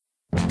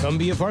Come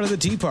be a part of the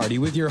Tea Party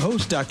with your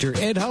host, Dr.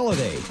 Ed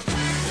Holliday.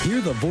 Hear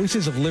the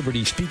voices of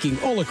liberty speaking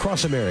all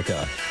across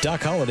America.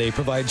 Doc Holliday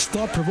provides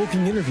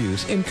thought-provoking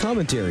interviews and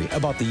commentary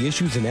about the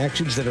issues and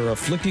actions that are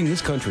afflicting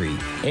this country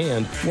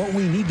and what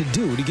we need to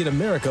do to get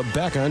America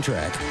back on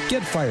track.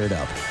 Get fired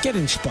up. Get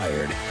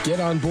inspired. Get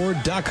on board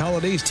Doc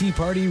Holliday's Tea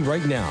Party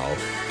right now.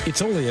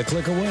 It's only a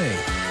click away.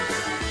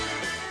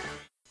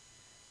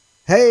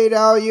 Hey to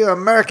all you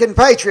American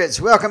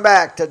patriots, welcome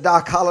back to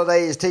Doc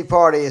Holliday's Tea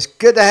Party. It's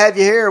good to have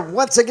you here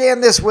once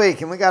again this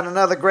week, and we got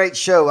another great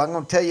show. I'm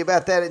going to tell you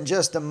about that in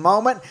just a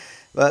moment,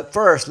 but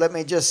first let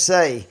me just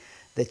say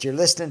that you're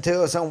listening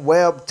to us on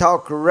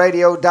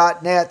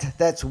webtalkradio.net.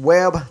 That's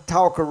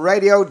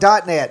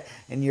webtalkradio.net,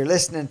 and you're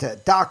listening to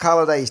Doc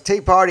Holliday's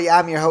Tea Party.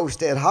 I'm your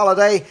host, Ed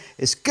Holliday.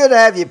 It's good to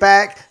have you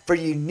back. For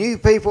you new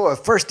people, the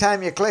first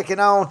time you're clicking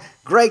on,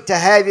 great to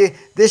have you.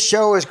 This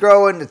show is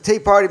growing. The Tea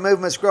Party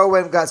movement's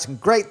growing. We've got some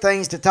great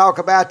things to talk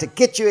about, to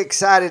get you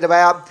excited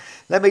about.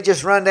 Let me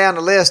just run down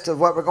the list of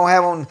what we're going to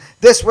have on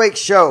this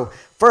week's show.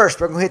 First,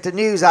 we're going to hit the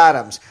news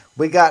items.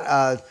 We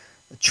got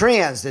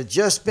trends that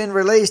just been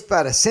released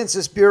by the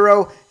Census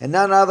Bureau, and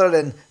none other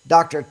than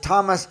Dr.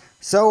 Thomas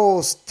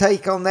Sowell's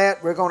take on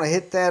that. We're going to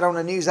hit that on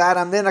the news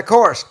item. Then, of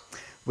course,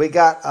 we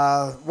got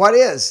what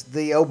is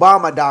the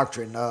Obama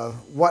doctrine?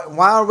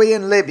 Why are we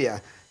in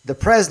Libya? The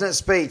president's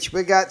speech.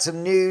 We got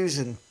some news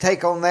and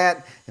take on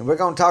that, and we're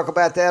going to talk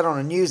about that on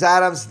the news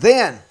items.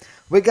 Then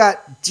we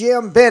got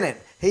Jim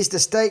Bennett. He's the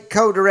state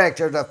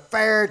co-director of the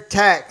Fair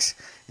Tax.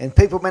 And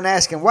people have been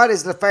asking, what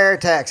is the fair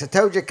tax? I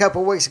told you a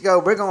couple of weeks ago,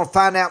 we're going to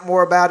find out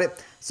more about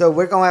it. So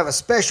we're going to have a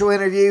special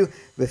interview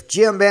with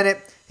Jim Bennett.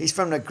 He's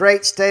from the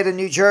great state of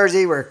New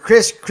Jersey, where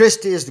Chris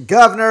Christie is the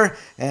governor,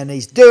 and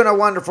he's doing a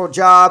wonderful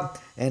job.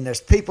 And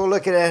there's people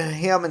looking at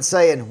him and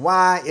saying,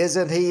 why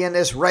isn't he in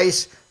this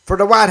race for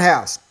the White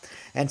House?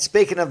 And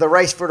speaking of the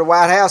race for the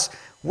White House,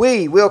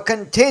 we will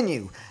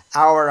continue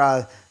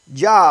our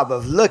job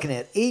of looking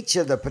at each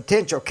of the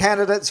potential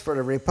candidates for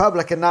the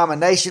Republican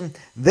nomination.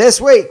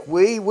 This week,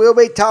 we will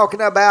be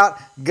talking about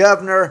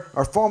Governor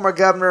or former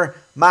Governor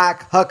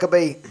Mike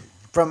Huckabee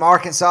from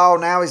Arkansas.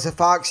 Now he's a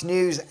Fox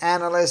News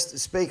analyst,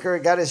 speaker,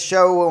 got his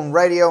show on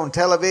radio and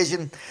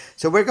television.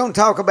 So we're going to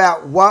talk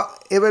about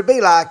what it would be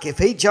like if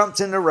he jumps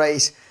in the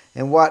race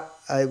and what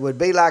it would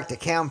be like to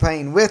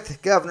campaign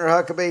with Governor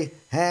Huckabee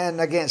and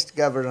against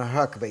Governor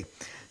Huckabee.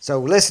 So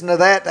listen to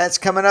that. That's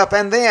coming up.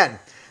 And then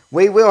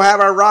we will have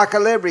our Rock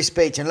of Liberty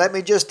speech. And let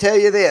me just tell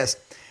you this.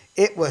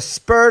 It was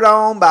spurred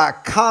on by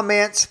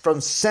comments from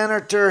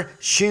Senator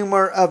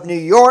Schumer of New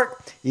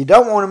York. You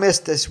don't want to miss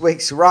this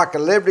week's Rock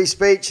of Liberty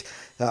speech.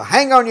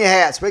 Hang on your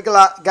hats. We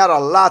got a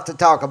lot to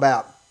talk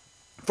about.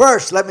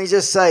 First, let me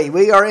just say,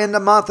 we are in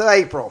the month of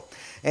April.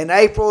 And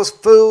April's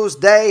Fool's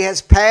Day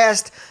has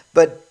passed.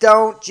 But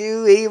don't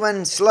you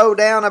even slow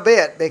down a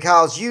bit,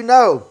 because you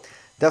know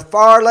the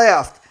far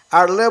left,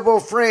 our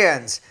liberal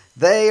friends,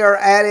 they are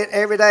at it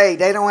every day.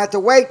 They don't have to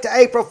wait to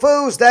April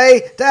Fool's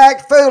Day to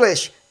act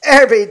foolish.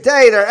 Every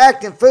day they're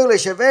acting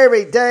foolish of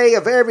every day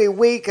of every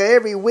week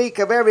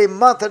of every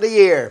month of the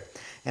year.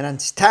 And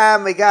it's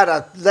time we got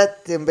to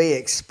let them be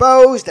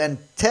exposed and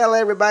tell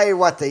everybody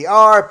what they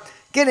are.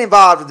 Get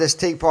involved with this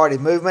Tea Party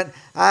movement.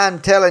 I'm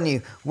telling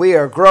you, we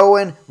are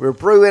growing. We're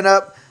brewing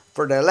up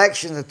for the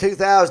elections of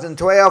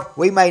 2012.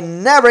 We may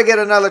never get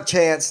another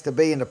chance to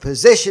be in the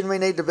position we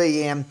need to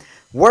be in.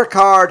 Work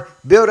hard,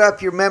 build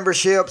up your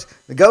memberships,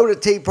 go to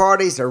tea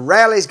parties, there are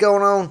rallies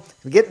going on,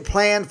 getting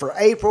planned for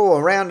April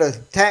around the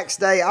tax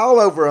day all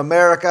over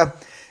America.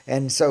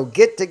 And so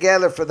get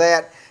together for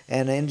that.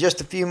 And in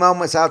just a few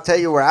moments, I'll tell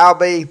you where I'll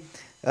be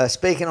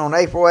speaking on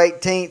April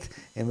 18th.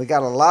 And we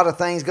got a lot of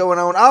things going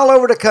on all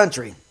over the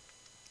country.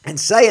 And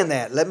saying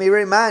that, let me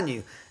remind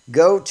you,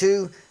 go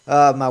to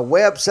my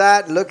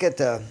website, look at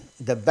the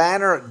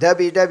banner at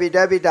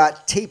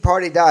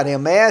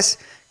www.teaparty.ms.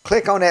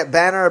 Click on that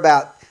banner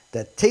about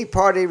the Tea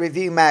Party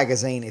Review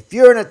magazine. If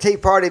you're in a Tea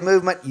Party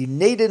movement, you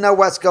need to know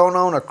what's going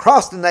on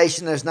across the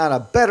nation. There's not a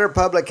better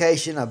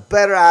publication, a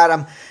better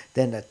item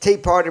than the Tea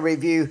Party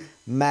Review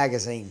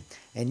magazine.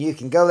 And you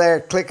can go there,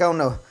 click on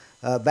the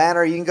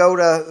banner. You can go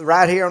to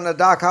right here on the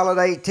Doc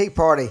Holliday Tea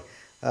Party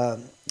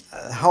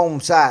home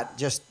site.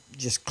 Just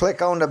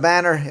click on the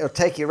banner. It'll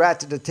take you right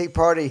to the Tea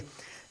Party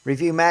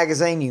Review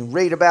magazine. You can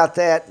read about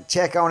that,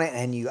 check on it,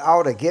 and you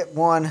ought to get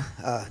one.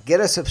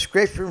 Get a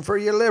subscription for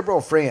your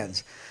liberal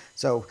friends.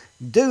 So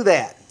do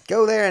that.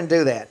 Go there and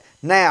do that.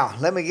 Now,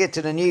 let me get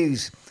to the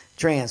news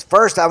trends.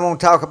 First, I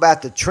want to talk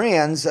about the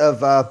trends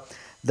of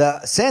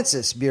the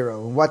Census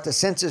Bureau and what the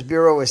Census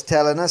Bureau is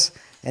telling us.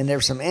 And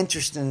there's some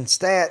interesting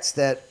stats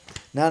that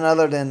none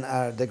other than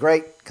the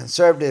great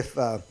conservative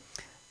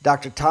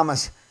Dr.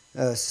 Thomas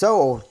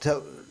Sowell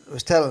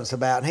was telling us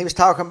about. And he was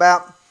talking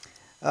about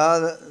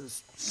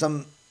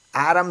some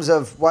items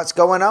of what's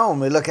going on.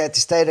 We look at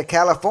the state of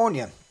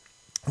California.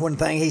 One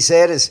thing he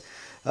said is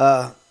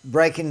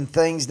breaking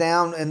things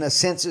down in the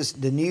census,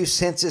 the new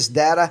census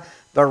data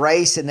by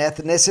race and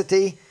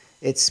ethnicity.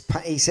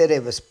 He said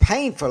it was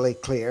painfully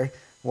clear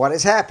what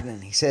is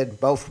happening. He said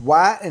both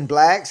white and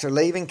blacks are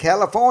leaving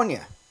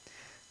California.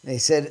 And he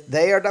said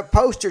they are the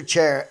poster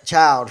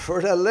child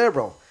for the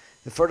liberal,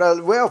 for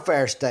the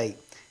welfare state,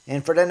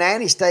 and for the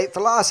nanny state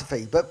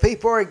philosophy. But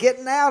people are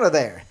getting out of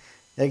there.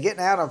 They're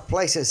getting out of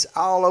places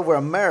all over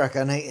America.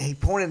 And he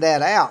pointed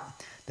that out,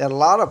 that a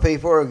lot of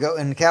people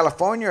in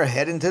California are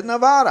heading to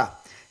Nevada.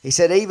 He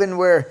said even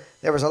where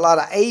there was a lot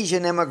of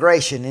Asian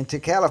immigration into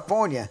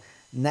California,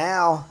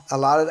 now a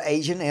lot of the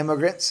Asian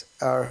immigrants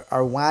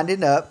are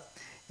winding up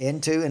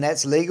into, and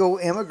that's legal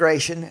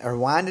immigration, are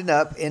winding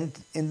up in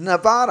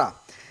Nevada,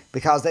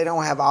 because they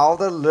don't have all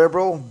the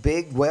liberal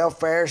big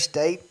welfare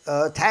state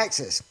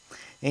taxes.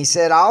 And he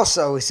said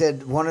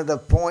one of the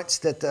points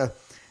that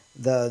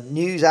the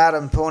news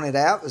item pointed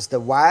out was the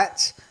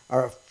whites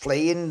are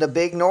fleeing the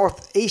big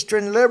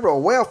northeastern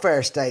liberal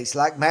welfare states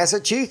like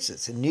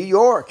Massachusetts and New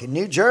York and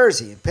New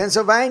Jersey and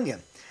Pennsylvania.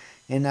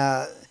 And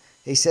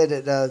he said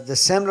that the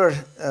similar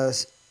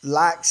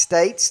like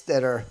states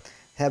that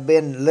have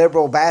been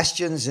liberal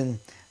bastions in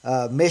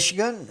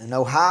Michigan and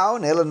Ohio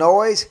and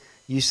Illinois,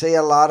 you see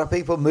a lot of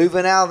people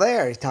moving out of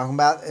there. He's talking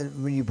about,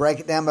 when you break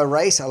it down by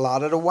race, a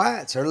lot of the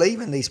whites are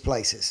leaving these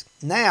places.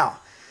 Now,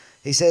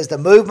 he says the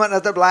movement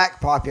of the black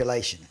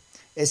population,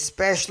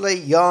 especially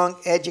young,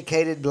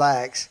 educated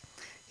blacks,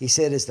 he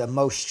said is the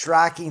most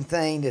striking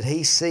thing that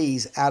he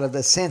sees out of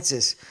the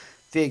census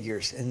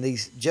figures, and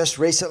these just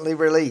recently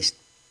released.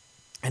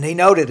 And he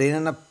noted it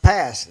in the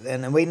past,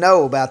 and we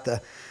know about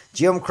the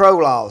Jim Crow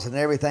laws and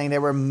everything.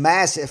 There were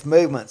massive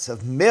movements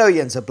of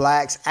millions of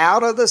blacks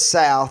out of the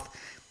South.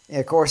 And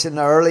of course, in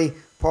the early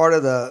part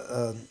of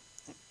the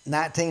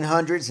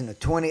 1900s and the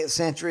 20th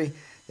century,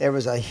 there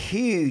was a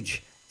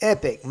huge,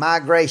 epic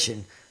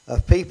migration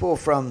of people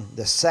from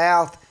the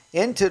South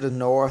into the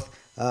North.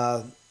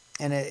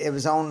 And it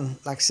was on,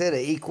 like I said,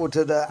 equal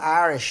to the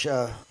Irish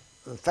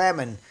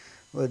famine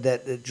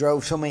that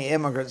drove so many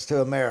immigrants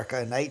to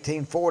America in the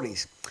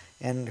 1840s.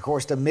 And of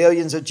course, the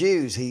millions of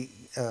Jews he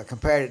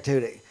compared it to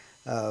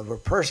that were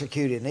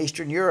persecuted in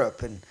Eastern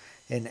Europe and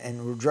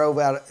were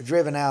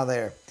driven out of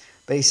there.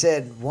 But he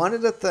said one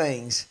of the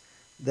things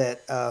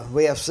that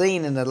we have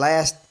seen in the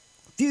last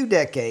few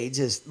decades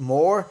is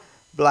more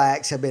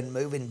blacks have been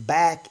moving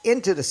back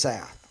into the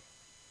South.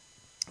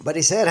 But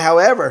he said,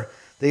 however,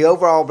 the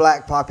overall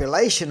black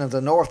population of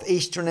the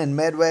northeastern and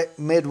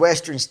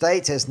midwestern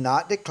states has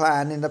not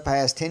declined in the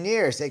past 10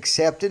 years,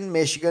 except in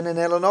Michigan and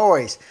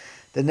Illinois.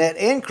 The net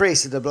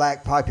increase of the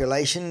black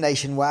population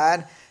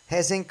nationwide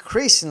has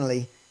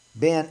increasingly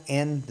been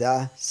in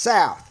the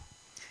South.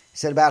 He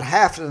said about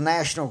half of the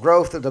national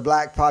growth of the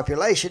black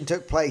population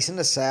took place in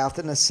the South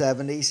in the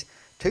 70s,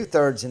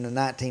 2/3 in the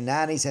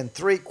 1990s, and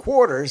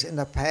 3/4 in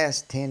the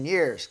past 10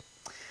 years.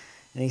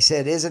 And he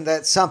said, isn't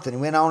that something? He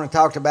went on and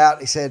talked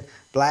about, he said,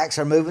 blacks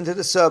are moving to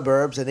the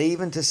suburbs and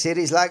even to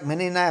cities like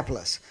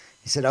Minneapolis.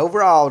 He said,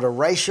 overall, the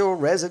racial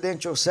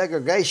residential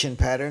segregation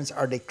patterns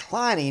are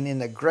declining in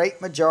the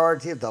great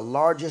majority of the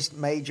largest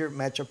major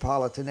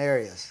metropolitan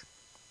areas.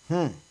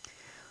 And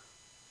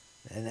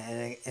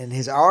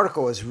his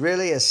article is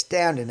really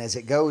astounding as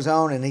it goes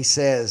on, and he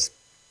says,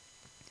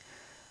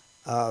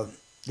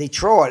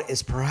 Detroit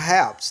is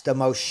perhaps the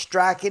most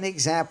striking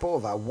example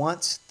of a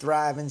once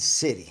thriving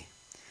city.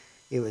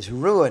 It was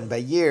ruined by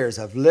years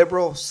of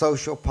liberal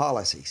social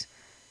policies.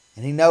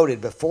 And he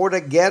noted, before the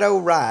ghetto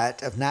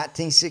riot of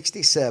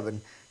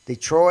 1967,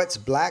 Detroit's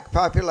black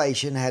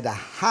population had the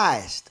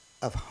highest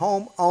of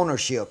home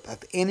ownership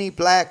of any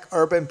black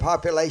urban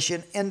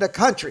population in the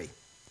country.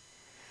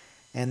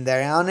 And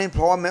their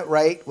unemployment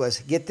rate was,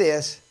 get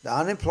this, the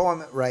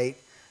unemployment rate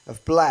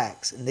of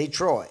blacks in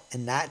Detroit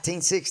in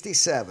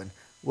 1967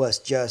 was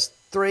just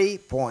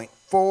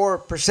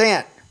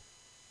 3.4%.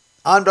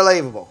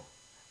 Unbelievable.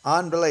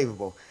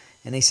 Unbelievable.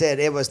 And he said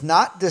it was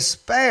not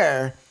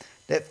despair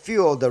that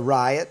fueled the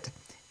riot.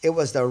 It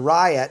was the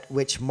riot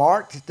which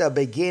marked the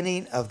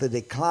beginning of the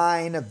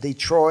decline of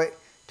Detroit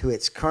to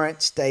its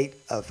current state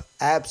of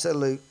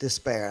absolute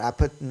despair. I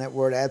put in that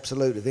word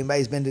absolute. If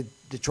anybody's been to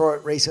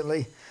Detroit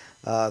recently,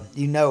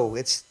 you know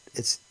it's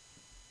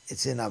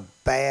in a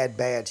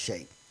bad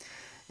shape.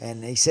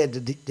 And he said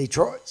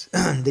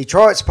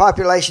Detroit's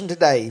population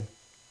today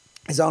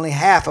is only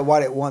half of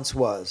what it once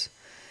was.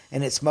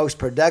 And its most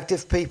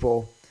productive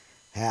people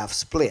have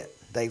split.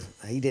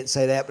 He didn't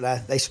say that,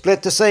 but they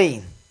split the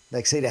scene.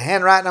 They see the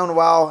handwriting on the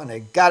wall, and they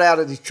got out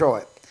of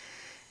Detroit.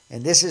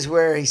 And this is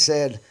where he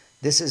said,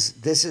 this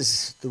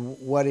is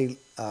what he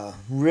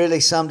really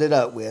summed it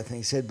up with. And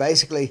he said,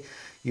 basically,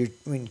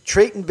 when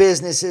treating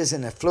businesses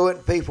and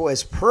affluent people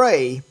as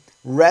prey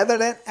rather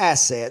than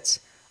assets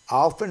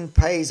often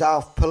pays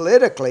off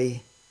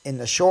politically in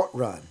the short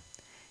run.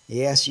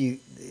 Yes,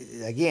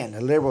 again,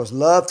 the liberals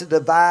love to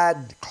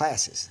divide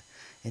classes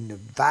and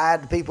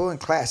divide people in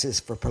classes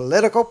for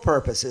political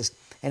purposes.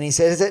 And he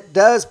says it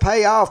does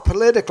pay off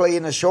politically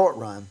in the short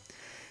run.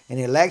 And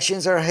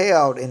elections are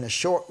held in the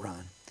short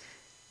run.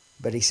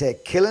 But he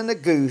said killing the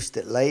goose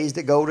that lays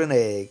the golden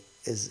egg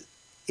is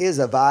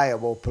a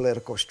viable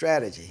political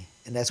strategy.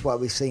 And that's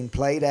what we've seen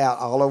played out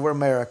all over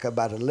America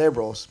by the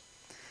liberals.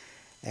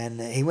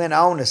 And he went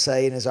on to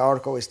say in his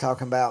article, he's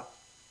talking about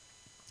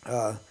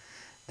that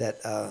that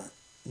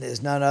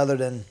is none other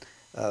than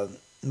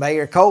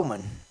Mayor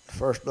Coleman,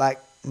 first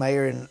black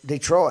mayor in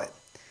Detroit.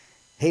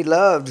 He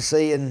loved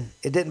seeing,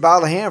 it didn't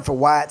bother him for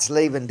whites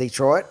leaving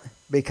Detroit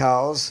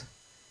because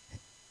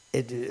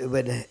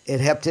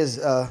it helped his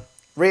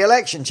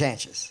re-election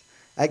chances.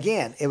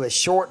 Again, it was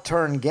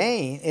short-term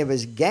gain. It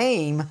was a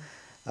gain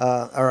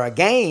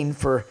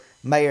for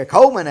Mayor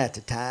Coleman at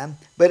the time,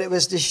 but it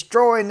was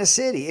destroying the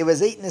city. It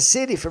was eating the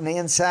city from the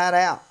inside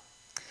out.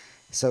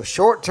 So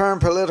short-term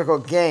political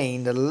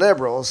gain, the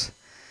liberals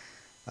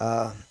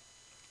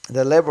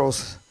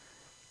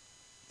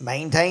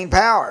maintain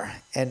power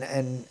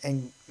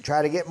and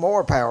try to get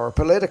more power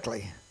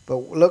politically.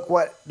 But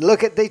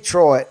look at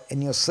Detroit,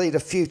 and you'll see the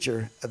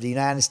future of the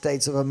United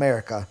States of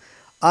America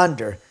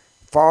under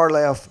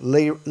far-left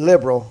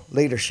liberal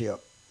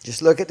leadership.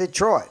 Just look at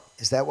Detroit.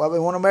 Is that what we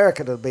want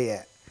America to be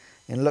at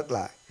and look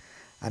like?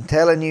 I'm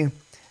telling you,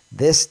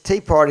 this Tea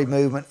Party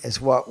movement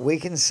is what we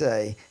can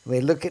say.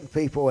 We look at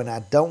people, and I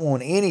don't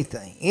want any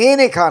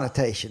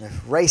connotation of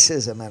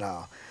racism at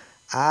all.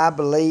 I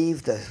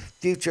believe the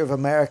future of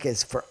America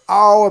is for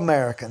all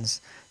Americans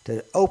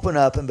to open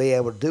up and be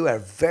able to do our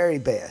very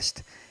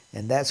best.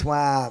 And that's why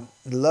I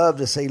love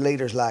to see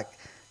leaders like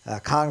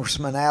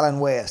Congressman Allen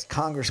West,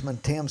 Congressman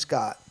Tim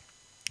Scott,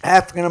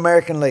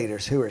 African-American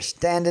leaders who are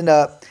standing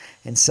up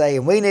and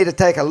saying, we need to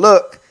take a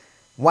look.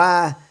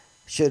 Why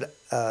should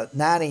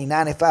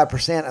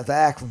 95% of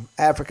the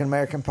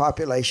African-American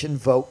population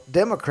vote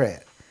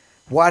Democrat?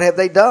 What have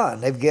they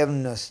done? They've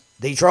given us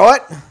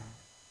Detroit.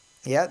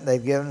 Yeah,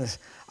 they've given us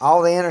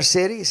all the inner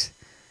cities.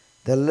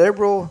 The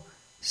liberal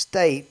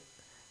state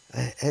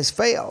has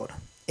failed.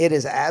 It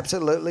has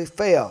absolutely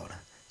failed.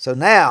 So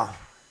now,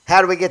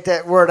 how do we get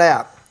that word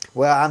out?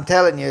 Well, I'm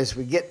telling you, as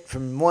we get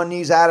from one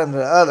news item to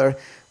the other,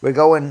 we're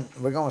going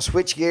to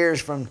switch gears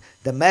from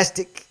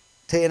domestic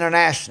to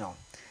international.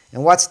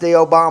 And what's the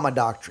Obama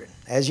doctrine?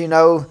 As you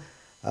know,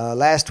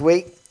 last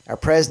week our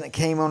president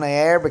came on the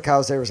air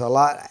because there was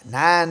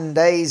 9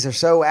 days or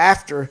so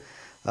after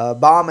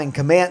bombing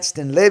commenced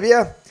in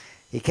Libya.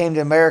 He came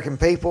to American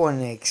people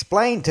and he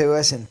explained to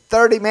us in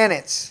 30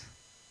 minutes.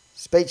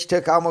 Speech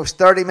took almost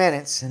 30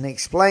 minutes, and he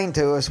explained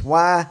to us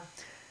why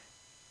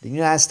the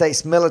United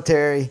States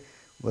military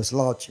was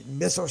launching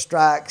missile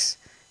strikes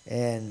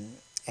and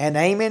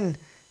aiming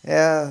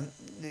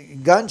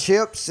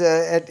gunships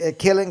at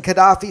killing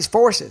Gaddafi's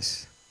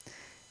forces.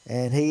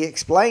 And he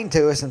explained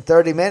to us in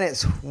 30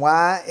 minutes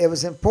why it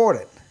was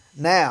important.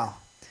 Now,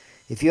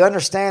 if you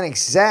understand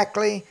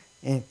exactly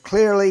and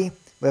clearly,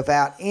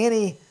 without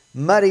any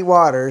muddy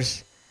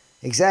waters,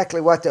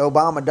 exactly what the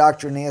Obama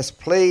doctrine is,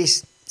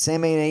 please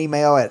send me an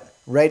email at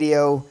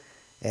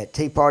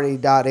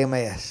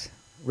radio@teaparty.ms.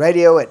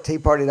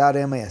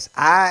 radio@teaparty.ms.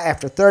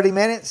 After 30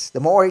 minutes, the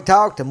more he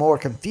talked, the more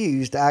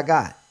confused I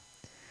got.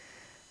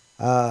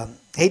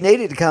 He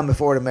needed to come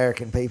before the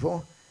American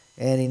people,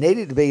 and he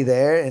needed to be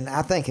there. And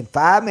I think in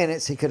 5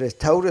 minutes he could have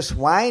told us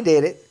why he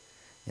did it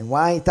and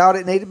why he thought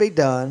it needed to be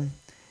done,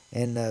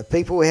 and the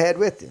people we had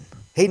with him.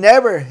 He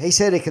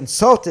said he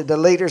consulted the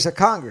leaders of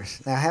Congress.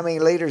 Now, how many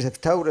leaders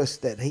have told us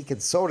that he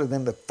consulted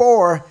them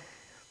before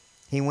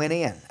he went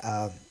in?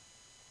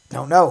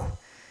 Don't know.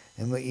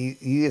 And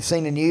you have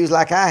seen the news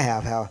like I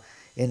have, how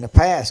in the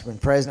past when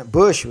President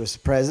Bush was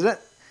president,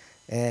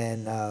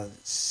 and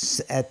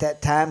at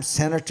that time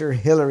Senator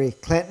Hillary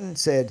Clinton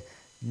said,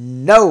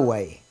 no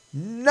way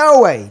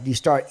do you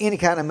start any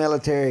kind of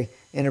military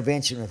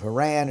intervention with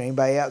Iran or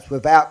anybody else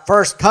without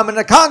first coming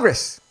to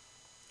Congress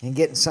and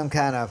getting some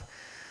kind of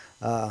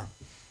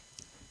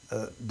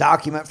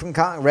document from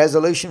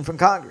resolution from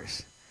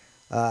Congress.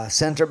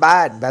 Senator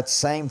Biden, about the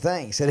same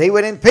thing. Said he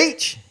would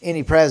impeach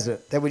any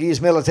president that would use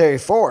military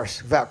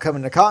force without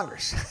coming to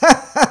Congress.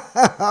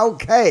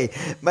 Okay,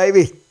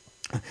 maybe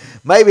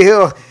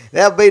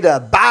that'll be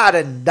the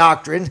Biden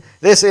doctrine.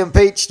 Let's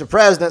impeach the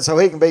president so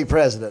he can be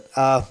president.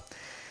 Well,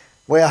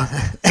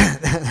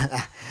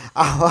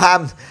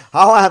 all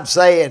I'm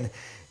saying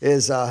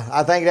is,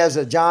 I think that's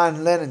a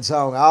John Lennon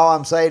song. All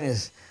I'm saying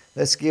is,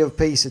 let's give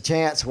peace a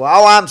chance. Well,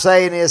 all I'm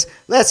saying is,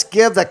 let's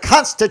give the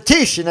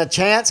Constitution a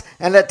chance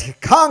and let the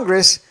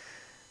Congress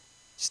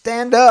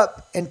stand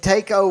up and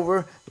take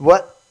over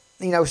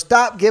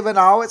stop giving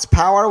all its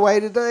power away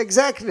to the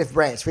executive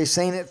branch. We've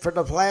seen it for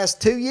the last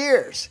 2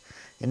 years.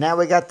 And now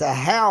we got the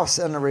House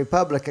under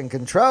Republican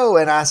control,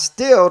 and I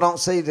still don't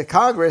see the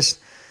Congress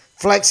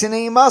flexing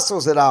any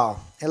muscles at all.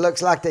 It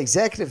looks like the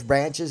executive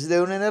branch is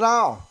doing it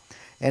all.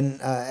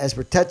 And as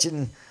we're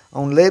touching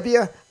on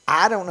Libya,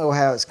 I don't know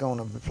how it's going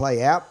to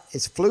play out.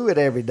 It's fluid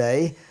every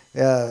day.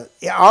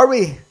 Are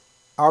we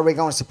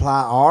going to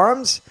supply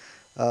arms?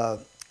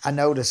 I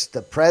noticed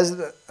the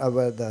president of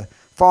the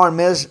foreign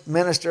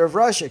minister of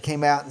Russia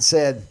came out and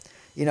said,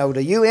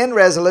 the UN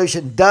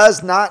resolution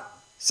does not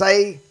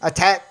say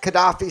attack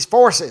Gaddafi's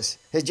forces.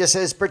 It just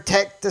says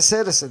protect the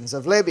citizens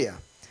of Libya.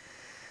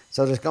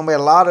 So there's going to be a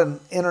lot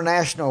of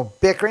international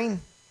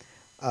bickering.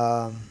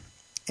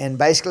 And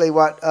basically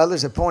what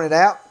others have pointed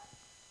out,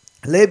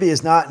 Libya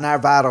is not in our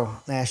vital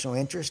national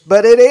interest,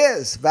 but it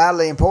is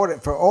vitally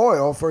important for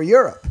oil for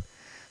Europe.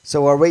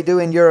 So are we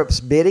doing Europe's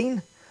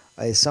bidding?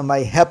 Is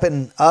somebody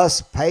helping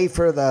us pay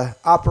for the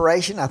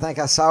operation? I think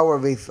I saw where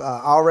we've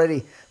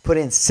already put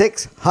in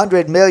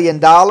 $600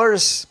 million,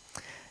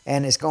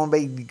 and it's going to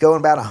be going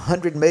about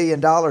 $100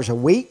 million a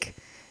week.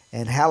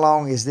 And how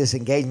long is this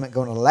engagement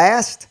going to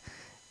last?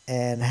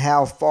 And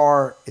how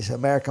far is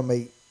America going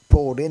to be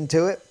pulled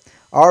into it?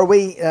 Are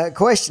we,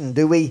 question,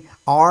 do we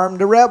arm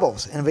the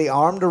rebels? And if we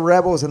arm the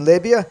rebels in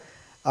Libya,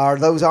 are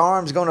those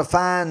arms going to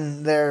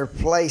find their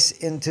place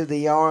into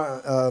the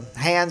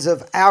hands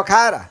of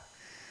Al-Qaeda?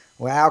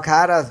 Well,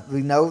 Al-Qaeda,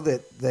 we know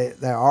that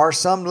there are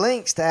some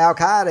links to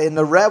Al-Qaeda in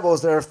the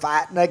rebels that are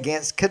fighting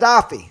against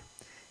Gaddafi.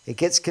 It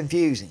gets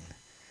confusing.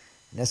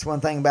 And that's one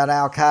thing about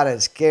Al-Qaeda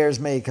that scares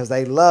me, because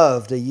they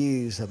love to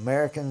use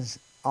Americans'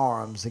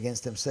 arms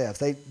against themselves.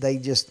 They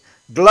just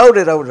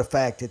gloated over the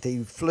fact that they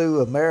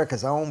flew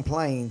America's own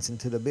planes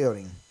into the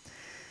building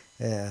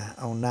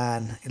on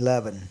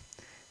 9/11.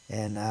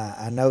 And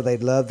I know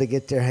they'd love to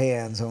get their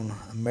hands on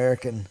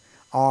American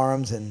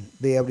arms and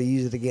be able to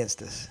use it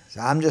against us.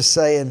 So I'm just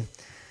saying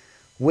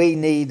we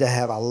need to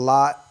have a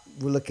lot.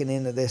 We're looking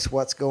into this,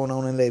 what's going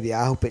on in Libya.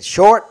 I hope it's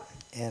short,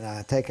 and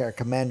I take our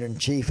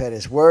commander-in-chief at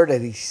his word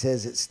that he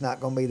says it's not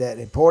going to be that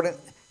important.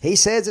 He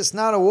says it's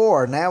not a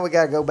war. Now we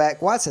got to go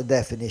back. What's the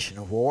definition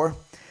of war?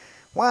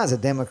 Why is a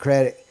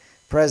Democratic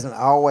president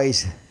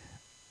always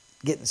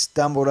getting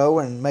stumbled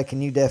over and making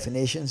new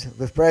definitions?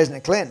 With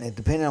President Clinton,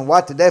 depending on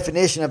what the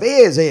definition of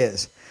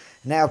is.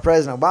 Now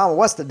President Obama,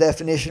 what's the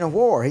definition of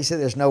war? He said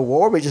there's no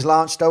war. We just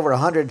launched over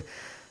 100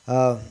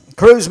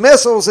 cruise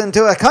missiles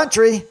into a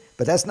country,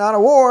 but that's not a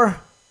war.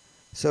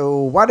 So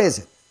what is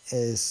it?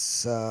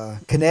 Is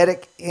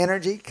kinetic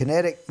energy,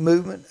 kinetic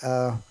movement.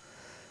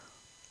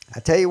 I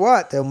tell you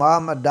what, the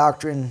Obama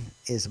doctrine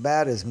is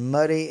about as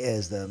muddy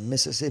as the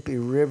Mississippi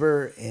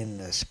River in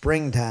the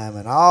springtime,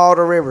 and all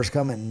the rivers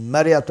come and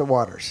muddy up the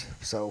waters.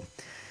 So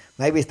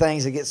maybe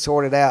things will get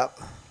sorted out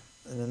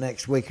in the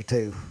next week or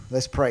two.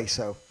 Let's pray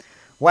so.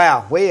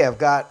 Wow, we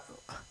got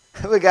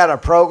a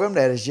program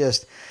that is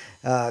just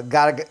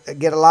got to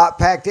get a lot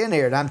packed in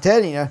here. And I'm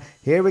telling you,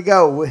 here we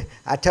go.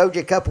 I told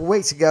you a couple of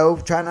weeks ago,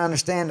 trying to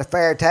understand the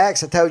fair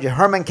tax. I told you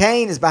Herman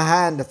Cain is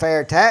behind the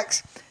fair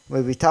tax.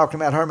 We'll be talking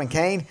about Herman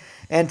Cain.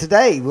 And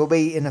today,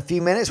 in a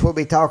few minutes, we'll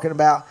be talking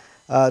about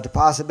the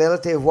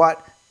possibility of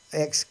what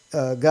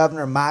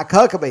ex-Governor Mike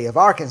Huckabee of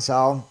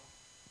Arkansas,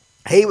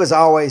 he was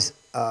always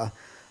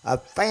a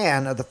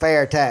fan of the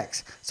fair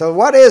tax. So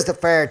what is the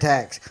fair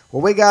tax?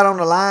 Well, we got on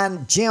the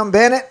line Jim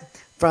Bennett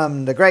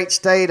from the great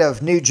state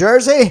of New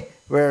Jersey,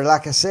 where,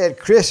 like I said,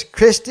 Chris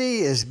Christie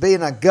is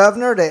being a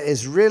governor that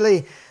is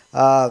really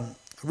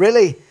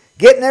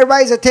getting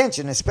everybody's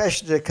attention,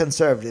 especially the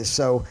conservatives.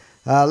 So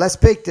let's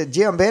speak to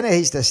Jim Bennett.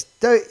 He's the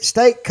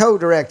state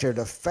co-director of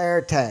the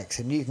Fair Tax,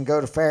 and you can go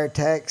to Fair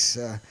Tax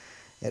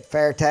at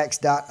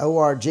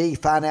fairtax.org,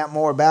 find out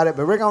more about it.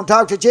 But we're going to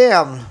talk to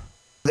Jim.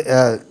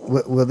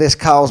 Will this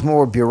cause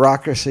more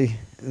bureaucracy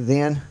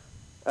then?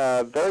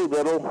 Very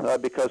little,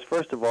 because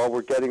first of all,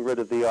 we're getting rid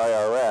of the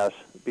IRS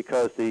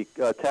because the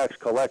tax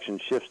collection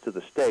shifts to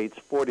the states,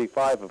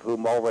 45 of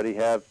whom already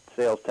have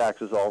sales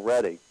taxes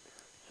already.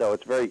 So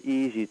it's very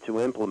easy to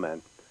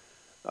implement.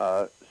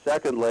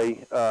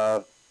 Secondly,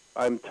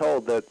 I'm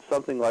told that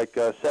something like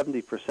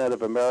 70%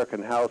 of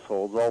American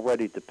households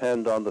already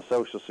depend on the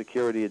Social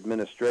Security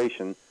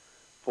Administration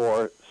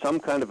for some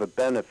kind of a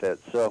benefit.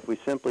 So if we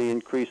simply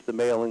increase the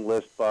mailing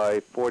list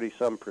by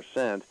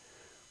 40-some%,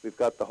 we've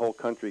got the whole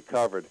country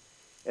covered.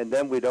 And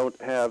then we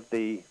don't have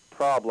the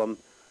problem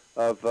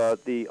of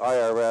the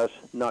IRS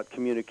not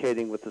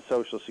communicating with the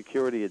Social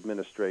Security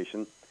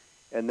Administration.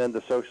 And then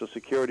the Social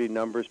Security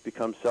numbers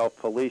become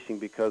self-policing,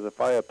 because if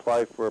I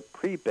apply for a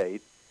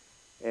prebate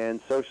and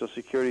Social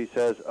Security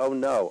says, oh,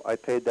 no, I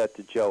paid that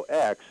to Joe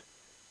X,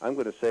 I'm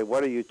going to say,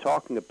 what are you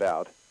talking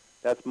about?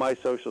 That's my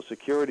Social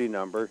Security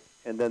number,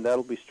 and then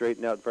that'll be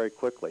straightened out very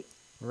quickly.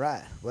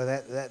 Right. Well,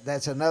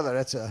 that's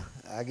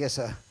I guess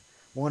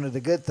one of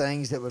the good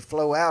things that would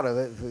flow out of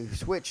it if we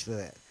switch to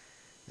that.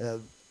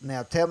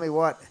 Now, tell me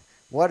what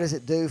does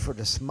it do for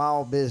the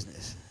small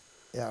business,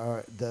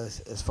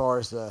 as far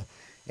as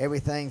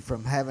everything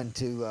from having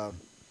to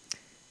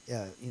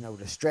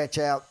to stretch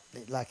out,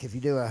 like if you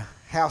do a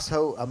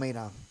household, on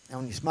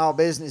your small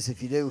business,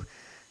 if you do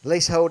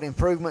leasehold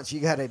improvements,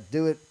 you got to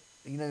do it,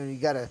 you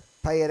got to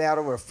pay it out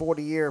over a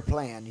 40-year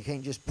plan. You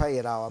can't just pay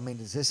it all.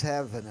 Does this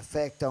have an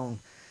effect on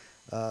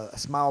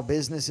small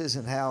businesses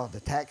and how the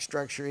tax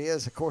structure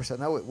is? Of course, I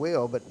know it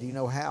will, but do you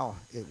know how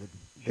it would?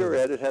 Sure,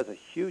 Ed, it has a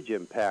huge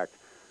impact.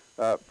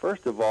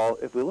 First of all,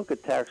 if we look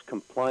at tax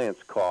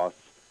compliance costs,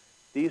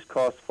 these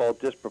costs fall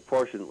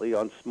disproportionately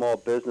on small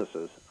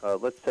businesses.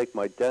 Let's take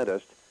my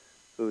dentist,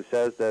 who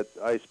says that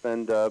I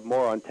spend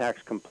more on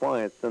tax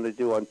compliance than I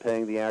do on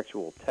paying the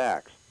actual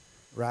tax.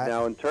 Right.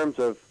 Now, in terms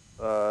of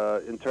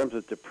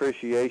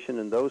depreciation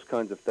and those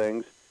kinds of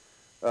things,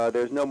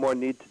 there's no more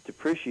need to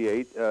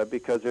depreciate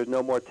because there's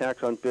no more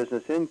tax on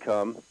business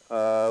income,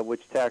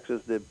 which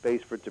taxes the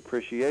base for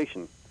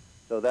depreciation.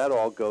 So that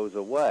all goes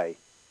away.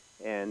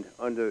 And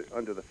under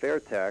the fair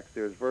tax,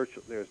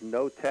 there's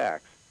no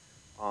tax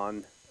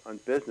on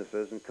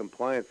businesses, and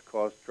compliance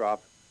costs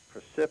drop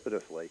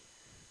precipitously.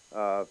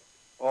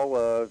 All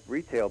a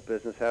retail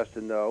business has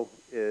to know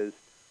is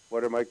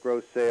what are my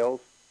gross sales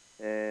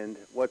and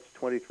what's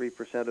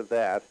 23% of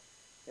that,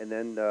 and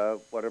then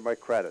what are my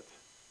credits.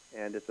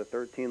 And it's a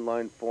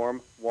 13-line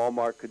form.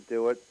 Walmart could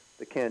do it.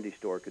 The candy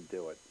store could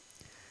do it.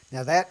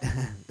 Now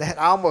that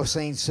almost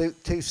seems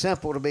too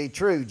simple to be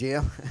true,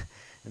 Jim.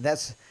 And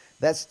that's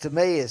to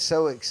me is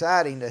so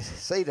exciting to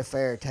see the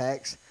fair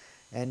tax,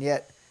 and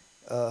yet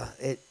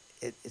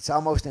it's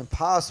almost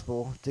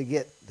impossible to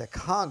get the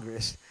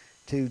Congress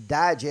to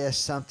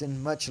digest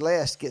something, much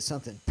less get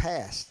something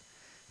passed.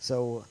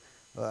 So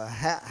what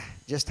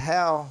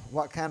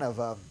kind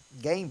of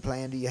game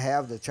plan do you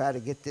have to try to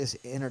get this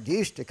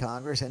introduced to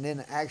Congress and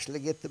then actually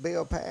get the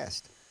bill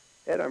passed?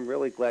 Ed, I'm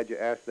really glad you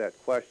asked that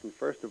question.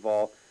 First of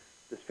all,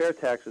 this fair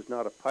tax is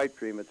not a pipe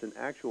dream. It's an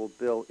actual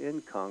bill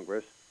in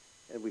Congress,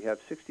 and we have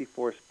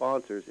 64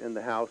 sponsors in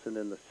the House and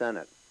in the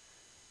Senate.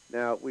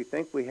 Now, we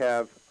think we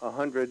have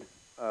 100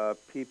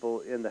 people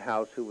in the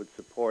House who would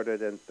support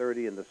it and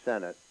 30 in the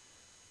Senate.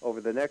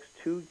 Over the next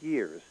 2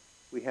 years,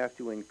 we have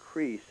to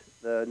increase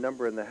the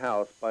number in the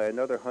House by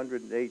another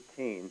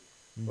 118,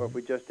 or if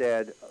we just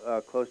add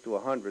close to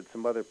 100,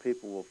 some other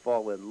people will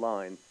fall in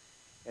line.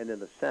 And in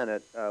the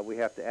Senate, we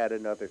have to add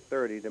another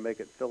 30 to make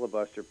it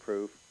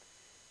filibuster-proof.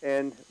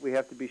 And we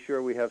have to be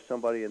sure we have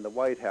somebody in the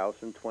White House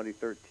in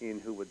 2013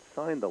 who would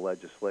sign the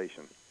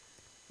legislation.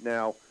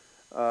 Now,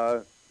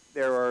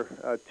 there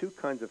are two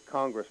kinds of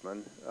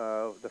congressmen.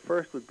 The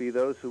first would be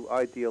those who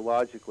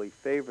ideologically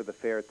favor the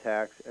fair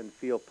tax and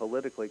feel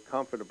politically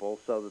comfortable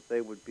so that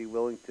they would be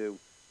willing to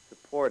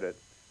support it.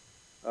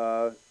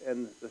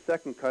 And the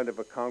second kind of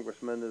a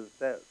congressman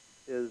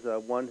is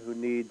one who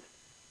needs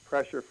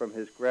pressure from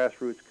his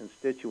grassroots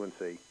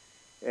constituency.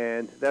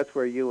 And that's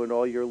where you and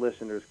all your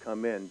listeners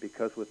come in,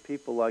 because with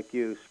people like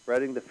you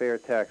spreading the fair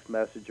tax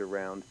message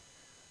around,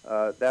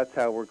 that's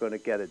how we're going to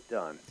get it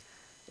done.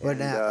 Well,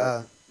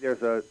 now,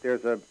 there's a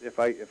if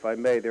I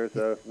may, there's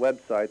a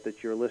website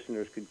that your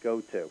listeners could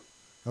go to.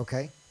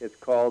 Okay. It's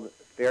called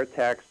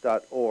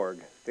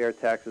fairtax.org. Fair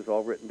tax is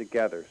all written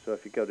together. So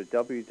if you go to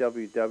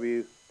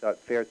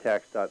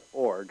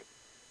www.fairtax.org,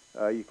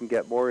 you can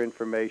get more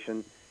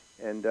information,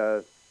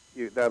 and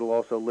that'll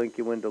also link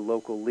you into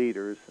local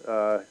leaders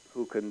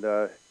who can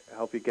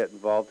help you get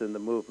involved in the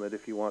movement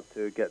if you want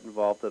to get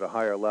involved at a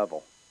higher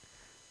level.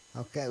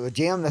 Okay. Well,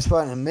 Jim, that's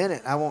why in a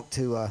minute I want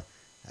to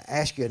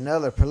ask you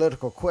another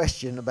political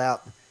question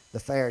about the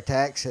fair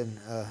tax. And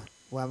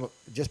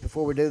just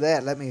before we do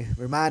that, let me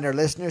remind our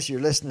listeners, you're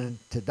listening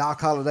to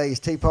Doc Holliday's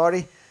Tea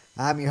Party.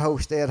 I'm your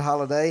host, Ed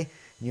Holliday,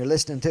 and you're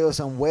listening to us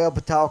on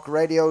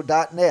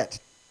webtalkradio.net.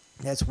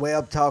 That's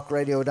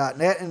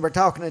webtalkradio.net, and we're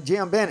talking to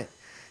Jim Bennett.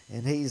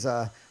 And he's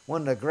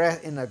one of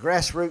in the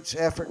grassroots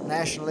effort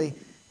nationally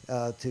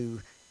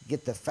to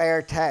get the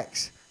fair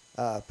tax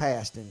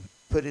passed and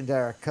put into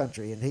our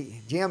country.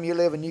 And Jim, you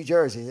live in New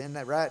Jersey, isn't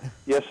that right?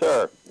 Yes,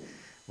 sir.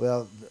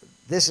 Well,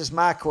 this is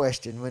my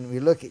question. When we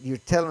look at, you're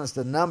telling us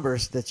the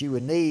numbers that you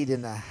would need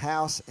in the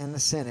House and the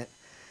Senate,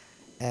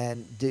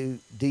 and do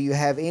you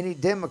have any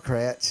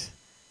Democrats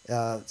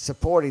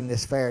supporting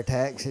this fair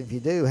tax? If you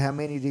do, how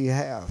many do you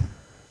have?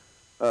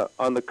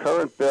 On the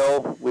current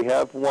bill, we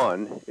have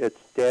one. It's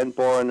Dan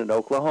Boren in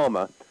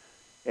Oklahoma.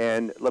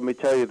 And let me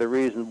tell you the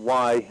reason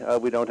why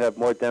we don't have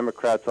more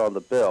Democrats on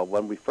the bill.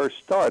 When we first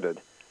started,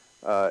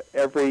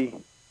 every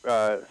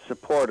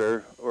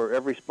supporter or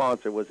every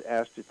sponsor was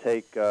asked to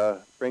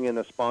bring in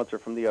a sponsor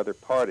from the other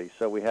party.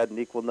 So we had an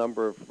equal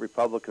number of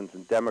Republicans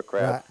and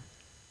Democrats. Right.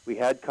 We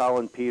had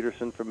Colin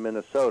Peterson from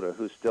Minnesota,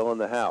 who's still in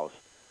the House.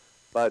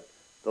 But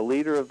the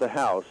leader of the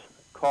House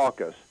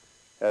caucus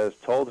has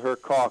told her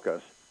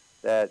caucus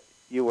that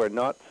you are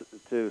not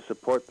to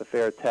support the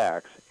fair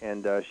tax,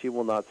 and she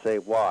will not say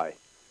why.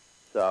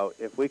 So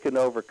if we can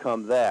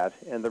overcome that,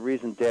 and the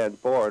reason Dan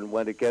Boren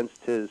went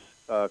against his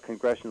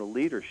congressional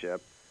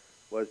leadership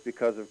was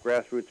because of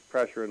grassroots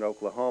pressure in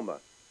Oklahoma.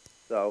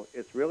 So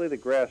it's really the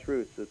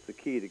grassroots that's the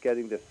key to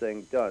getting this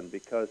thing done,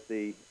 because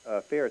the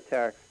fair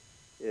tax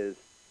is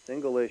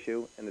single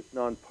issue and it's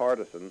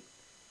nonpartisan.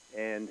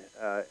 And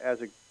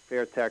as a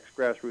fair tax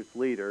grassroots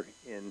leader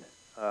in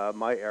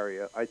my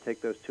area, I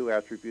take those two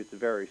attributes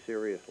very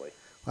seriously.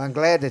 Well, I'm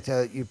glad that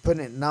you're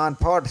putting it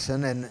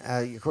nonpartisan, and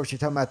of course you're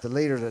talking about the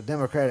leader of the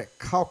Democratic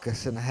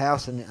caucus in the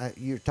House, and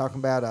you're talking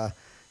about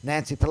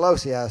Nancy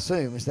Pelosi, I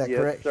assume. Is that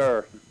correct?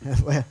 Yes,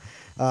 sir.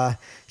 Well,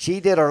 she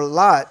did a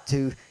lot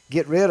to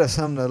get rid of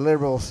some of the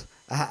liberals,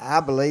 I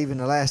believe, in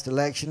the last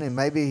election, and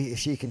maybe if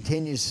she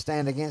continues to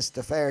stand against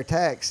the fair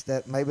tax,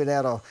 that maybe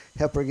that'll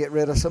help her get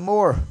rid of some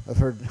more of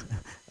her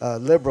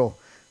liberal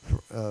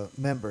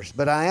members.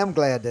 But I am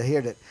glad to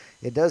hear that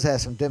it does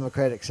have some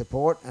Democratic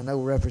support. I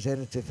know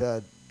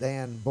Representative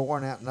Dan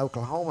Boren out in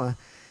Oklahoma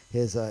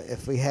is,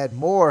 if we had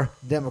more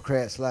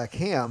Democrats like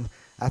him,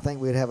 I think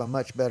we'd have a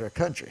much better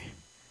country.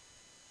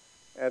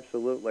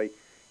 Absolutely.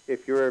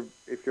 If your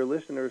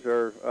listeners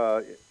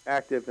are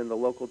active in the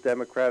local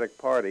Democratic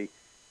Party,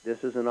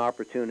 this is an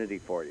opportunity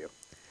for you.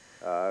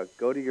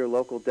 Go to your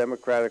local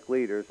Democratic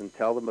leaders and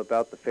tell them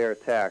about the fair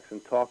tax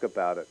and talk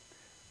about it.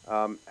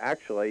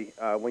 Actually,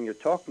 when you're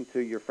talking to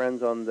your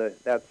friends on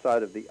that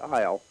side of the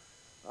aisle,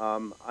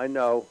 I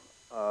know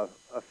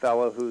a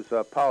fellow whose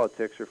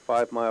politics are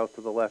 5 miles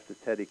to the left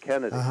of Teddy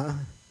Kennedy. Uh-huh.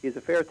 He's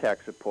a fair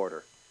tax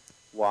supporter.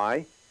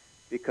 Why?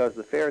 Because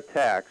the fair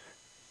tax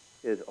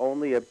is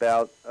only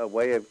about a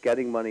way of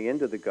getting money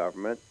into the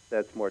government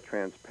that's more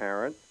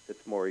transparent,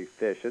 it's more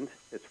efficient,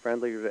 it's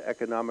friendlier to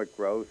economic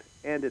growth,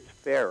 and it's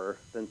fairer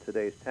than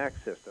today's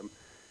tax system.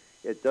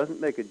 It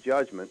doesn't make a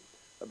judgment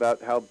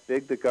about how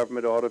big the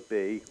government ought to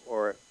be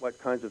or what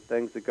kinds of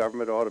things the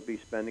government ought to be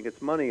spending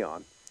its money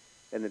on.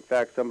 And in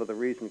fact, some of the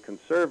reason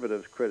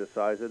conservatives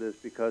criticize it is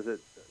because it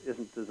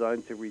isn't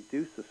designed to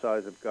reduce the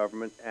size of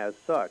government as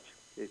such.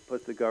 It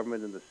puts the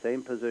government in the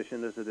same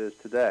position as it is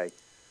today.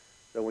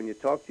 So when you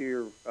talk to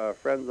your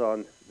friends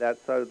on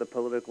that side of the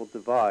political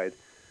divide,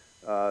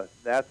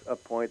 that's a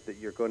point that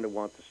you're going to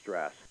want to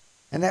stress.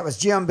 And that was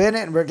Jim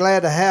Bennett, and we're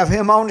glad to have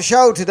him on the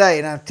show today.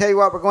 And I'll tell you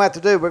what we're going to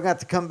have to do. We're going to have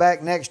to come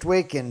back next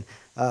week and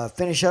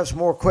finish up some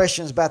more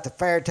questions about the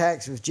fair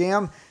tax with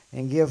Jim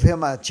and give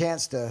him a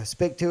chance to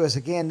speak to us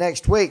again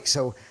next week.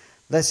 So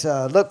let's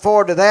look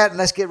forward to that, and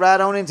let's get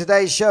right on in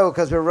today's show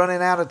because we're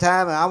running out of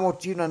time. And I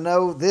want you to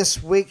know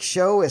this week's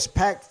show is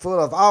packed full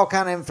of all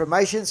kind of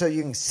information, so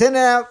you can send it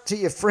out to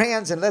your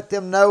friends and let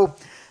them know.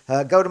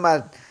 Go to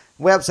my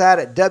website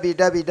at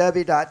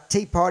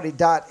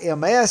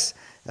www.teaparty.ms.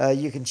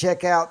 You can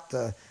check out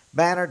the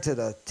banner to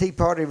the Tea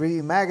Party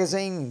Review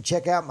magazine. You can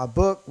check out my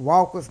book,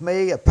 Walk With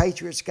Me, A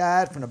Patriot's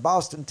Guide from the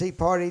Boston Tea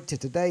Party to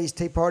Today's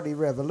Tea Party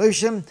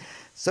Revolution.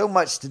 So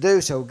much to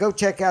do, so go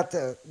check out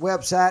the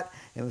website.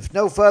 And with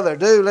no further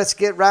ado, let's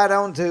get right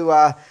on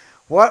to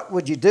what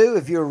would you do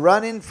if you're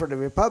running for the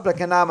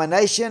Republican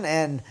nomination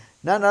and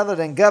none other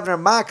than Governor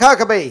Mike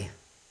Huckabee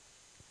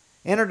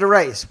entered the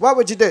race. What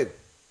would you do?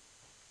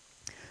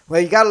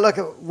 Well, you got to look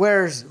at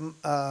where's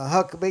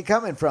Huckabee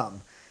coming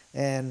from.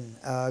 And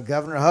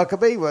Governor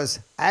Huckabee was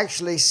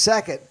actually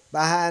second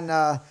behind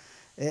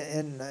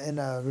in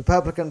a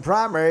Republican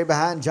primary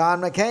behind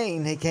John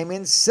McCain. He came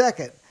in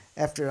second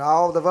after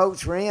all the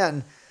votes were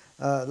in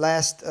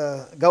last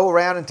go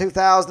around in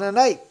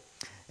 2008.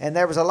 And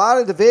there was a lot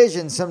of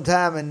division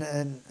sometime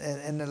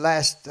in the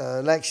last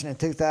election in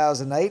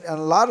 2008, and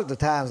a lot of the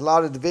times, a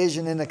lot of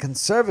division in the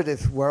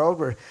conservative world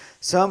where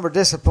some were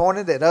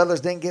disappointed that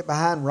others didn't get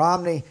behind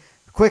Romney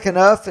quick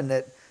enough, and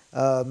that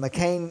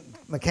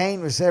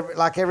McCain was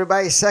like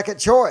everybody's second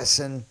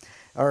choice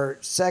or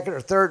second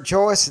or third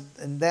choice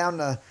and down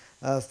the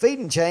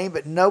feeding chain,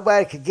 but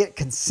nobody could get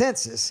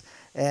consensus.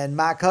 And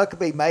Mike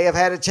Huckabee may have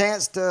had a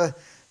chance to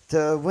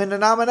win the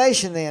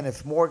nomination then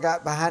if more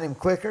got behind him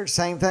quicker.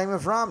 Same thing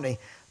with Romney.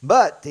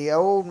 But the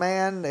old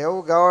man, the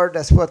old guard,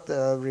 that's what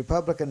the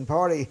Republican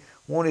Party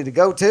wanted to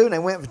go to, and they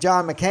went with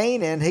John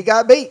McCain, and he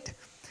got beat.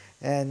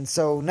 And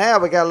so now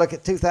we got to look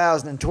at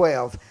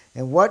 2012.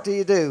 And what do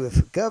you do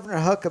if Governor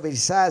Huckabee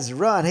decides to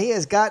run? He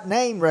has got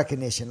name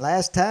recognition.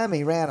 Last time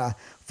he ran a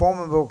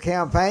formidable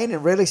campaign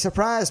and really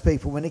surprised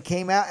people when he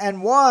came out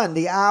and won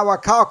the Iowa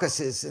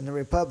caucuses in the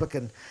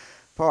Republican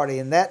Party.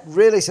 And that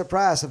really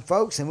surprised some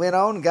folks and went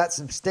on and got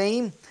some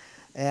steam.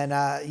 And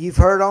you've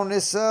heard on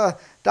this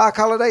Doc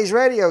Holliday's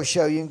radio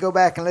show, you can go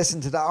back and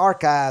listen to the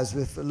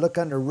archives, look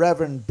under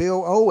Reverend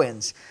Bill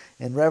Owens.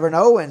 And Reverend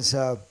Owens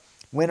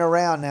went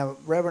around. Now,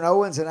 Reverend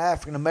Owens, an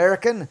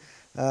African-American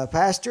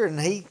pastor, and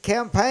he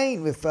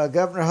campaigned with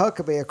Governor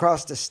Huckabee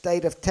across the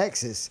state of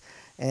Texas.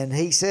 And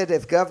he said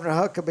if Governor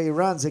Huckabee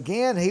runs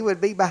again, he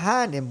would be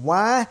behind him.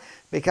 Why?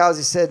 Because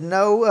he said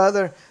no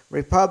other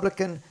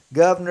Republican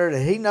governor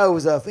that he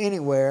knows of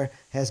anywhere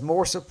has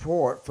more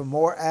support from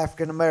more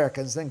African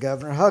Americans than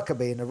Governor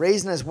Huckabee. And the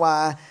reason is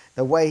why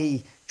the way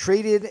he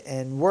treated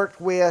and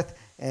worked with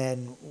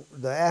and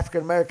the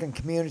African American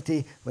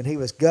community when he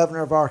was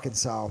governor of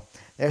Arkansas.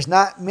 There's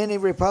not many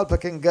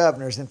Republican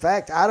governors. In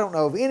fact, I don't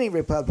know of any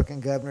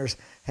Republican governors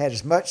had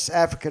as much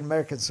African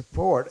American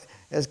support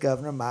as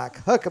Governor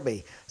Mike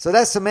Huckabee. So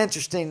that's some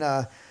interesting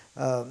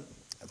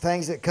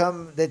things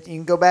that you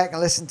can go back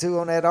and listen to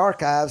on that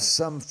archives.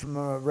 Some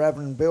from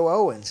Reverend Bill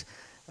Owens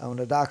on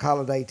the Doc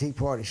Holliday Tea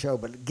Party show.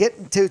 But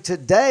getting to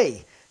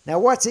today, now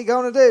what's he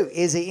going to do?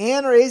 Is he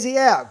in or is he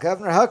out?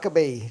 Governor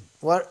Huckabee,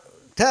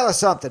 tell us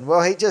something.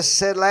 Well, he just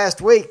said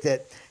last week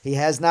that he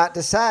has not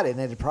decided, and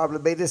it'll probably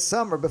be this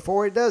summer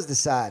before he does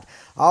decide.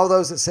 All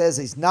those that says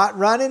he's not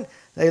running,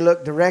 they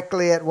look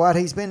directly at what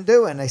he's been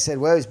doing. They said,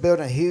 well, he's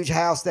building a huge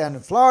house down in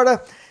Florida,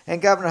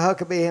 and Governor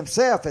Huckabee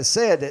himself has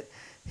said that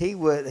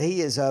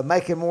he is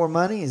making more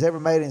money he's ever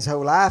made in his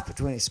whole life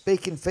between his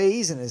speaking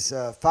fees and his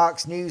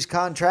Fox News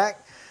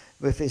contract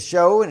with his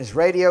show and his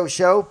radio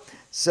show.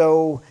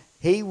 So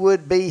he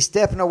would be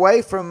stepping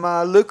away from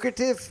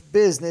lucrative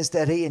business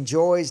that he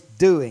enjoys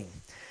doing.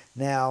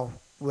 Now,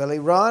 will he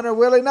run or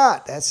will he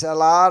not? That's a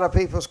lot of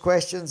people's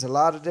questions, a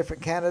lot of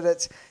different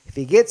candidates. If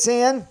he gets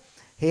in,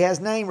 he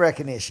has name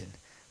recognition.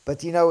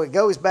 But, you know, it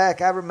goes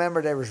back. I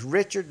remember there was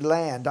Richard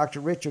Land, Dr.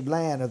 Richard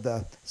Land of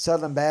the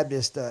Southern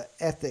Baptist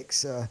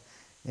Ethics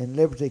and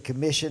Liberty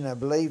Commission, I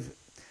believe.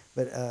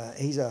 But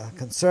he's a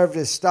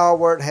conservative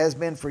stalwart, has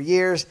been for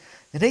years.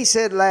 And he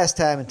said last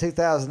time in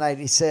 2008,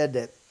 he said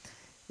that,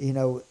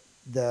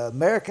 the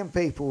American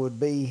people would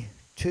be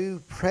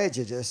too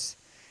prejudiced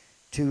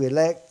to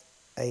elect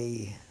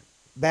a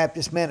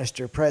Baptist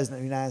minister president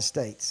of the United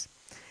States.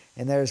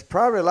 And there's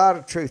probably a lot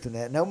of truth in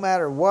that. No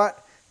matter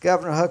what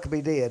Governor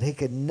Huckabee did, he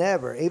could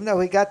never, even though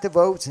he got the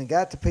votes and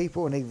got the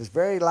people and he was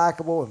very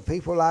likable and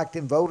people liked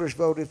him, voters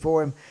voted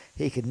for him,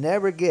 he could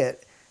never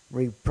get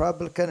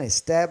Republican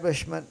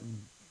establishment,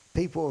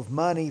 people of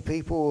money,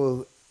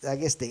 people, I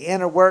guess the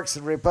inner works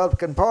of the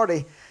Republican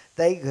Party,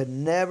 they could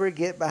never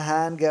get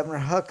behind Governor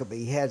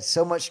Huckabee. He had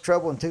so much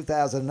trouble in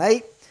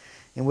 2008,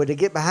 and would they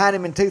get behind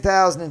him in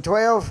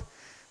 2012?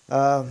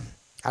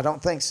 I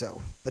don't think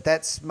so, but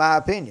that's my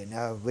opinion.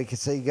 We could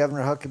see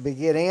Governor Huckabee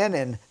get in,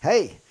 and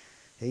hey,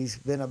 he's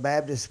been a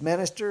Baptist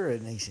minister,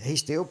 and he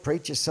still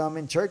preaches some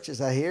in churches,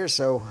 I hear,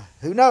 so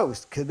who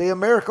knows? Could be a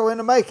miracle in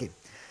the making.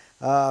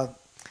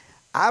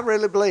 I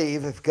really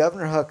believe if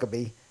Governor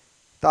Huckabee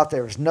thought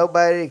there was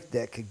nobody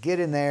that could get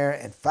in there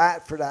and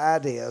fight for the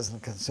ideas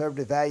and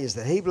conservative values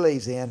that he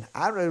believes in,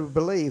 I really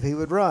believe he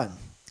would run.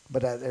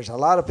 But there's a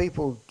lot of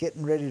people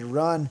getting ready to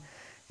run,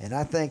 and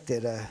I think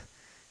that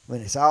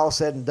when it's all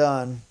said and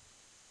done,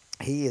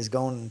 he is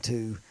going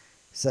to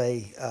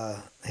say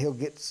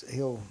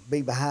he'll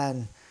be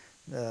behind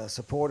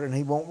supporter and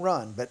he won't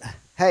run. But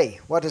hey,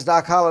 what does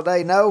Doc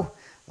Holliday know?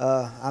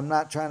 I'm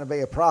not trying to be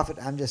a prophet.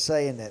 I'm just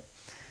saying that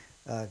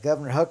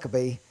Governor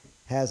Huckabee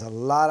has a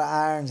lot of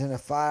irons in the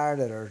fire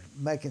that are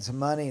making some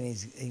money, and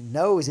he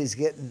knows he's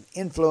getting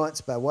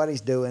influenced by what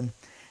he's doing,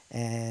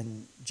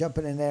 and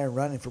jumping in there and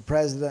running for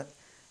president,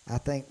 I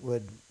think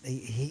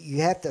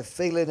you have to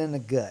feel it in the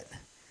gut,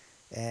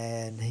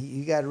 and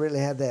you got to really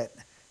have that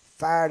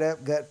fired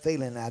up gut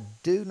feeling. I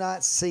do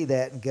not see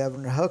that in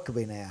Governor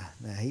Huckabee now.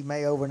 Now he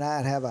may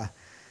overnight have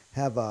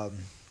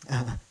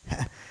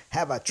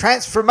a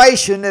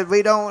transformation that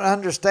we don't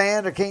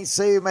understand or can't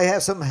see. We may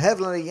have some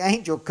heavenly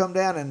angel come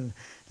down and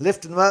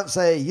lift him up and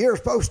say, "You're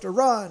supposed to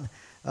run."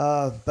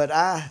 But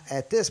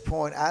at this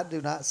point, I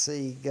do not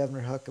see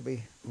Governor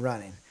Huckabee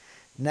running.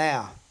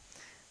 Now,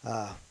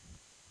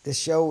 this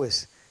show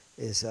is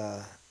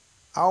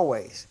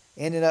always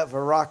ending up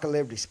for a Rock of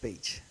Liberty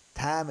speech.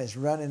 Time is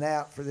running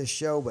out for this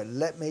show, but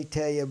let me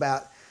tell you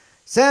about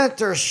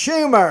Senator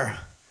Schumer.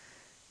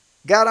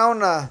 Got on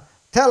the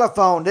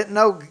telephone, didn't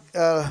know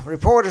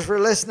reporters were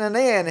listening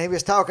in. He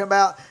was talking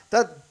about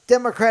the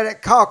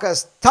Democratic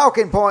caucus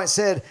talking point,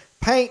 said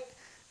paint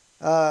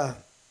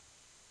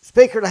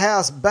Speaker of the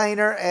House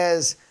Boehner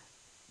as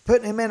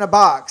putting him in a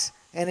box,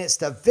 and it's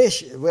the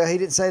vicious, well, he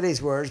didn't say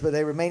these words, but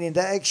they were meaning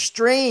the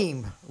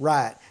extreme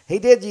right. He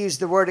did use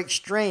the word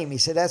extreme. He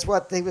said that's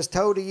what he was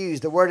told to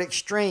use, the word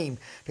extreme,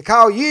 to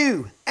call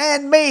you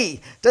and me,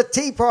 the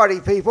Tea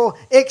Party people,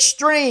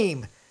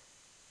 extreme.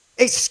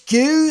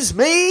 Excuse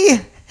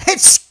me?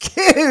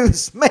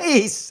 Excuse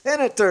me,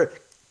 Senator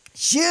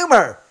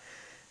Schumer.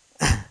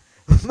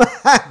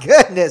 My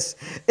goodness,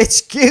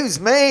 excuse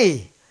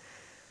me.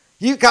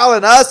 You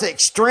calling us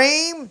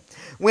extreme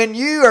when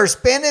you are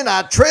spending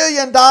 $1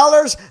 trillion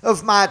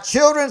of my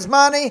children's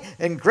money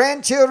and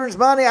grandchildren's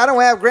money? I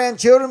don't have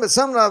grandchildren, but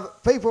some of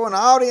the people in the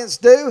audience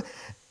do.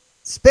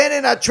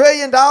 Spending $1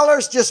 trillion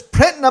just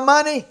printing the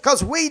money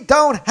because we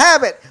don't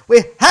have it.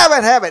 We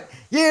haven't had it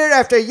year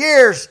after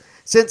year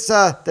since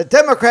the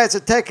Democrats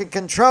have taken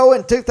control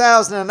in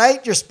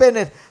 2008. You're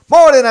spending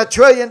more than $1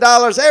 trillion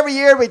every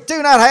year we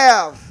do not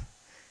have.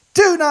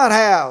 Do not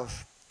have.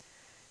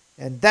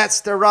 And that's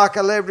the Rock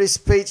of Liberty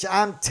speech.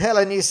 I'm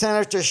telling you,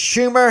 Senator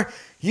Schumer,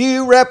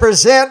 you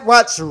represent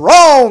what's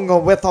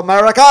wrong with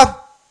America.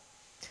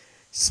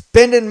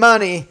 Spending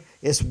money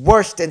is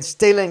worse than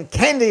stealing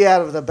candy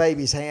out of the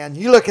baby's hand.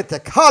 You look at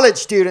the college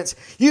students,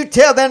 you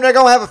tell them they're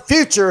going to have a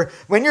future.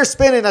 When you're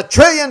spending $1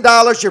 trillion,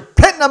 you're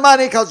printing the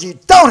money because you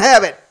don't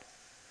have it.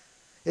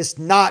 It's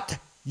not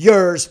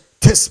yours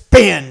to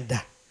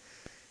spend.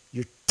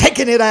 You're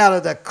taking it out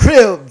of the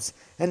cribs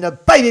and the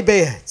baby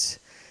beds.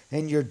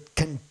 And you're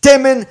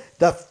condemning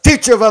the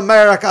future of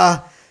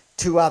America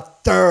to a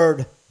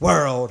third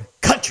world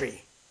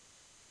country.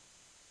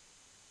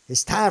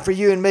 It's time for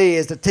you and me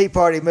as the Tea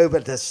Party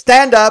movement to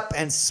stand up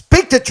and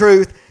speak the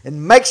truth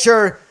and make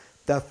sure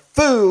the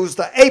fools,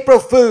 the April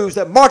fools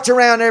that march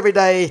around every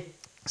day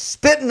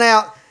spitting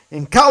out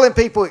and calling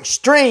people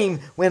extreme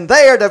when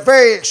they are the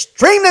very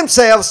extreme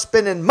themselves,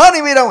 spending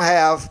money we don't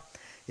have,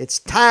 it's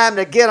time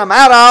to get them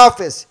out of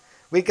office.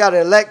 We got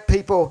to elect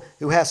people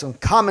who have some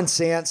common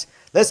sense.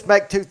 Let's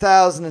make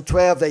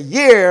 2012 the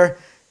year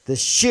the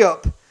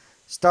ship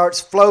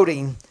starts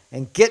floating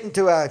and getting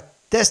to a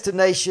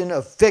destination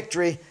of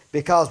victory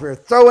because we're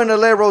throwing the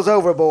liberals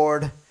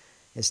overboard.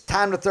 It's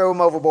time to throw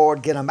them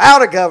overboard, get them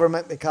out of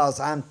government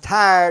because I'm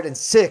tired and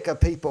sick of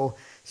people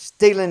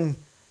stealing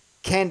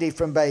candy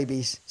from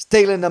babies,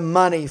 stealing the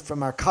money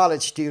from our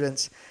college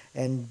students,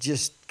 and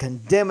just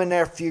condemning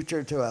their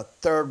future to a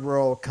third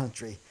world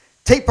country.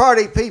 Tea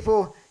Party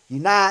people,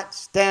 unite,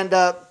 stand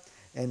up,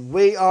 and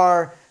we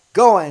are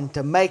going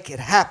to make it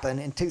happen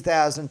in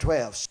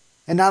 2012.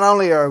 And not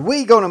only are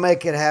we going to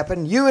make it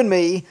happen, you and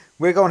me,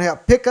 we're going to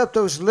help pick up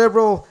those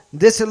liberal,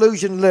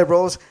 disillusioned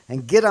liberals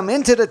and get them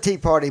into the Tea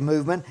Party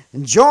movement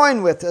and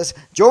join with us,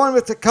 join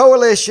with the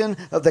coalition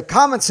of the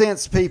common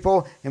sense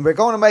people, and we're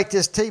going to make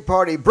this Tea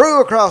Party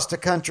brew across the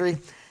country.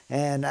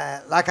 And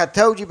like I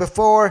told you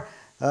before,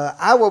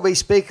 I will be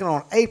speaking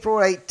on April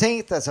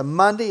 18th. That's a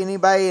Monday.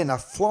 Anybody in the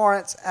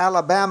Florence,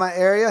 Alabama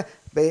area,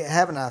 be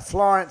having a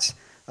Florence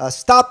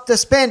Stop the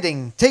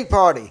Spending Tea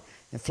Party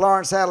in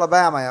Florence,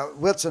 Alabama, at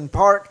Wilson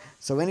Park.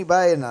 So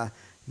anybody in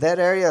that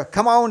area,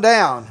 come on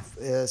down.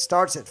 It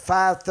starts at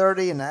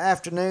 5:30 in the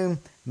afternoon,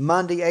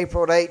 Monday,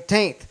 April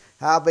 18th.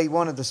 I'll be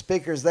one of the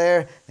speakers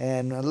there,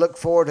 and I look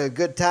forward to a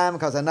good time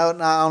because I know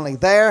not only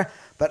there,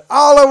 but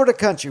all over the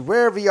country,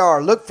 wherever you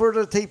are, look for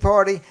the Tea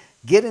Party,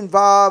 get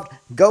involved,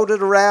 go to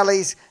the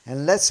rallies,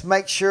 and let's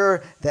make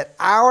sure that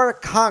our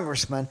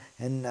congressman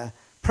and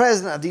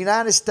President of the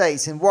United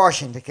States in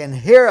Washington can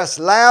hear us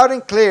loud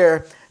and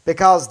clear,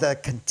 because the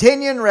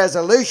continuing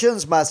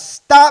resolutions must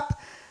stop.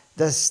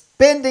 The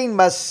spending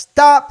must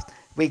stop.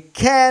 We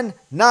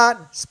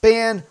cannot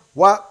spend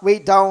what we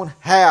don't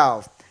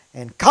have.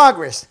 And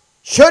Congress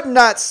should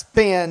not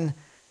spend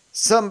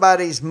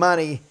somebody's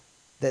money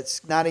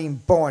that's not even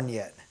born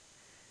yet.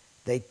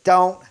 They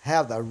don't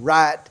have the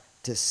right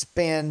to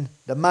spend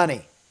the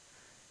money.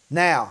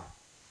 Now,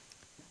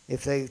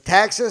 if they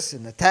tax us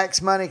and the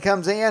tax money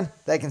comes in,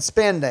 they can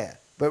spend that.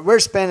 But we're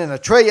spending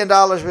 $1 trillion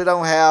we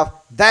don't have.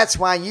 That's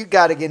why you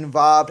got to get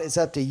involved. It's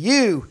up to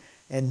you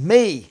and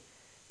me.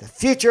 The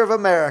future of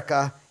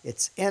America,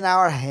 it's in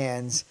our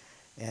hands.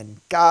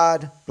 And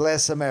God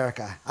bless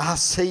America. I'll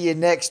see you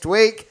next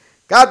week.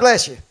 God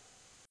bless you.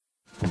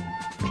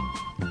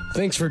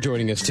 Thanks for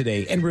joining us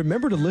today, and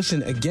remember to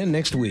listen again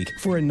next week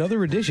for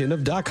another edition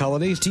of Doc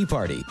Holliday's Tea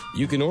Party.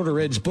 You can order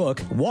Ed's book,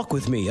 Walk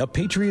With Me, A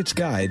Patriot's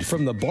Guide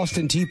from the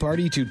Boston Tea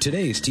Party to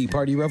Today's Tea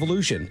Party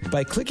Revolution,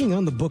 by clicking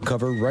on the book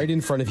cover right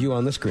in front of you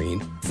on the screen.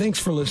 Thanks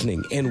for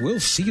listening, and we'll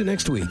see you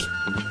next week.